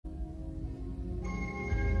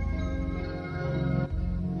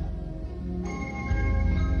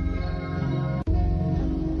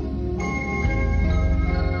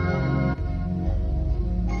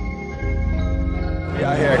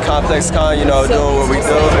ComplexCon, you know, doing what we do.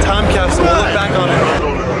 Time capsule, we'll look back on it.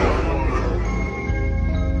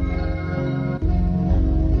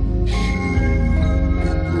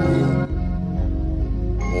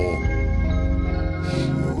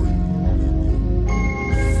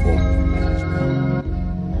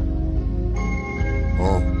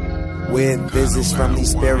 Weird visits from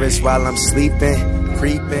these spirits while I'm sleeping,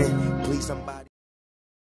 creeping. Please somebody.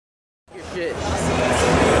 Shit.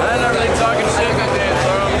 I'm not really talking shit like that,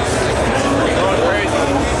 bro. Going crazy.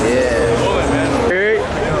 Yeah. Moving, man.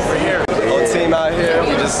 We're here. Whole team out here.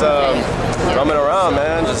 We just roaming around,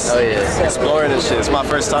 man. Just exploring and shit. It's my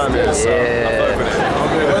first time here, so I fuck with it.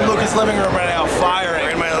 We're in Luka's living room right now, firing.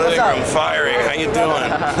 We're in my living room, firing. How you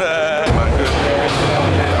doing?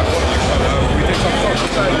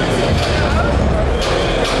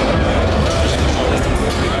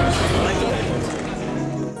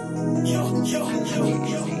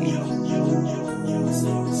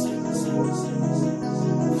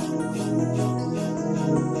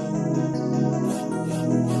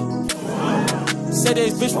 Said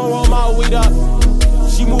this bitch won't roll my weed up.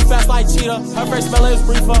 She move fast like cheetah. Her first smell is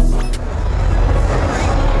briefer.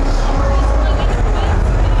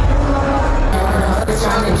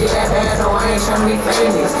 Trying to get that bad, so I ain't trying to be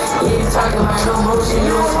famous. You ain't talking about no motion,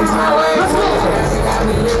 you don't speak my language. They got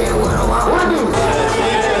me looking what I want to do.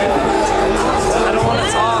 I don't want to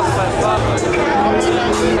talk, but fuck.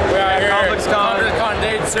 We're out here. ComplexCon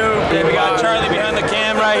day 2. Yeah, we got Charlie behind the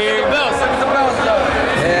cam right here.